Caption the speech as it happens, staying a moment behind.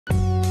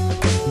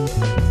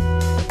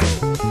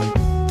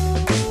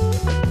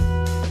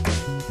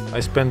I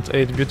spent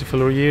 8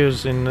 beautiful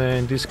years in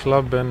this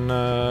club, and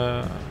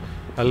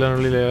I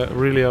learned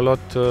really a lot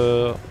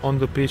on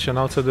the pitch and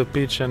outside the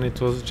pitch, and it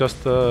was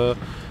just a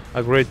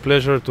great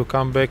pleasure to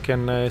come back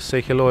and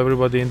say hello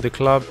everybody in the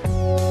club.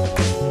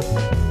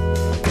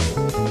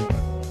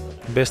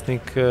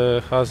 Besnik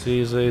Hazi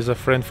is a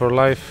friend for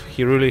life.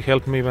 He really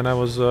helped me when I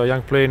was a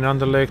young player in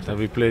Anderlecht, and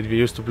we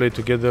used to play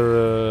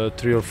together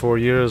 3 or 4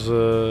 years.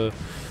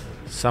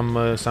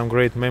 Some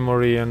great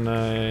memory in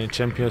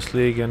Champions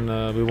League, and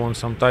we won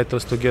some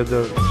titles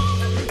together.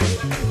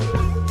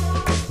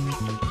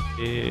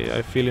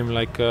 I feel him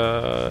like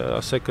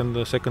a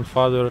second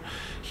father.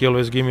 He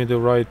always gave me the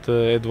right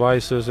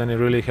advices, and he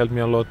really helped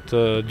me a lot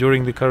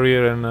during the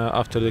career and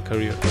after the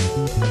career.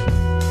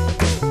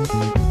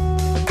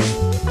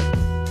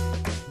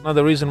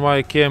 Another reason why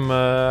I came,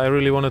 I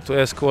really wanted to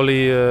ask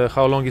Oli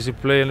how long is he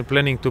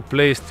planning to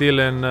play still,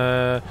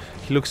 and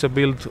he looks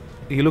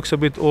a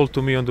bit old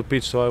to me on the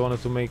pitch, so I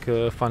wanted to make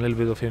fun a little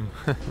bit of him.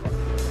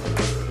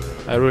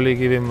 I really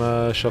give him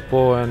a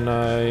chapeau, and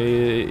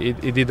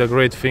he did a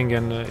great thing,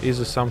 and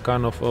he's some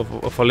kind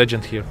of a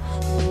legend here.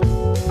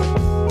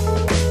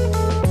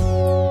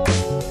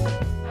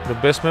 The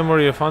best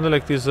memory of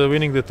Anderlecht is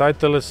winning the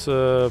titles,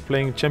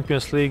 playing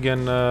Champions League,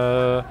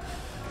 and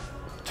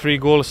 3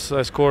 goals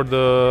I scored,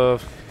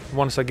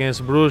 once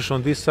against Bruges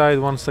on this side,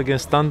 once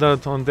against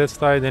Standard on that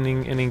side, and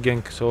in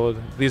Genk. So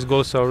these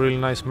goals are a really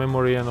nice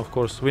memory, and of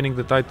course winning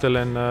the title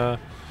and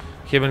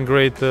having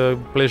great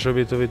pleasure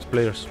with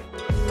players.